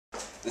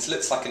This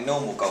looks like a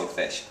normal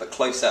goldfish, but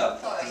close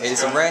up. It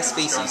is a rare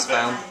species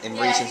found in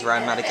regions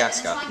around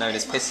Madagascar, known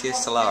as Piscibus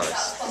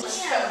Solaris.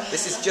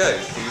 This is Joe,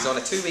 who is on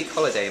a 2-week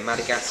holiday in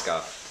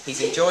Madagascar.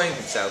 He's enjoying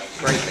himself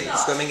greatly,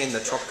 swimming in the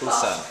tropical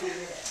sun.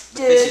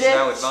 The fish is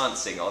now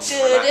advancing on the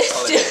relaxed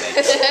holiday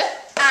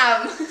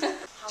maker.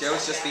 Joe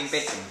has just been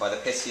bitten by the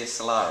Piscibus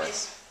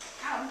Solaris.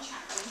 Ouch!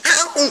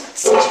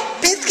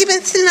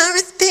 Piscibus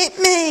Solaris bit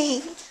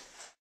me!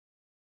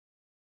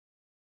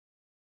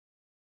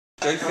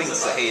 Joe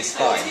thinks that he is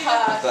fine,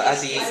 but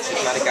as he eats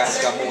his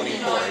Madagascar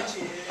morning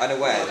porridge,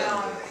 unaware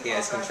that he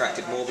has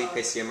contracted morbid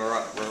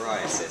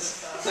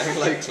piscimoriasis, known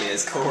locally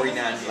as Kouri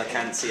Nan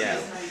Lakansyel,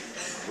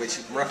 which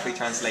roughly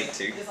translates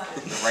to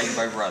the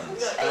rainbow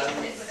runs.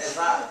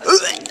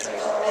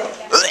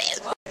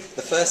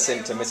 The first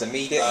symptom is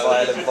immediate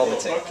violent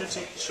vomiting.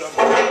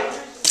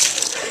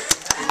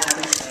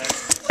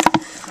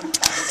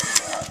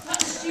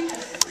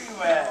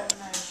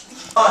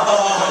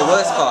 The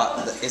worst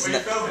part is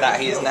that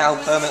he is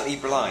now permanently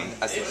blind,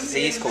 as the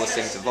disease caused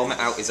him to vomit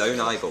out his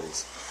own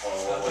eyeballs.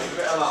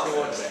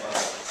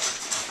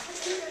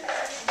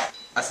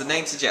 As the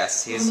name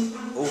suggests, he is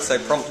also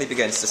promptly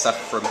begins to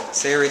suffer from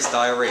serious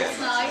diarrhoea,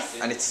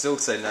 and it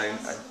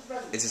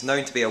is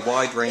known to be a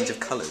wide range of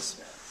colours.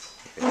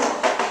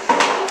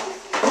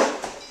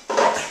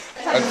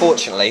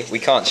 Unfortunately, we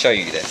can't show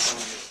you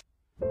this.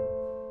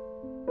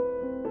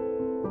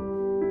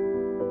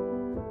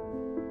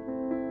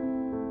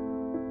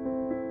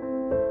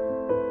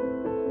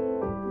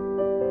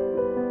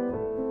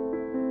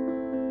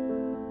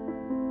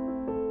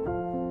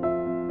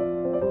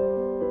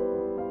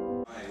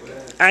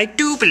 I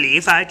do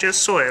believe I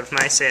just soiled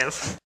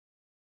myself.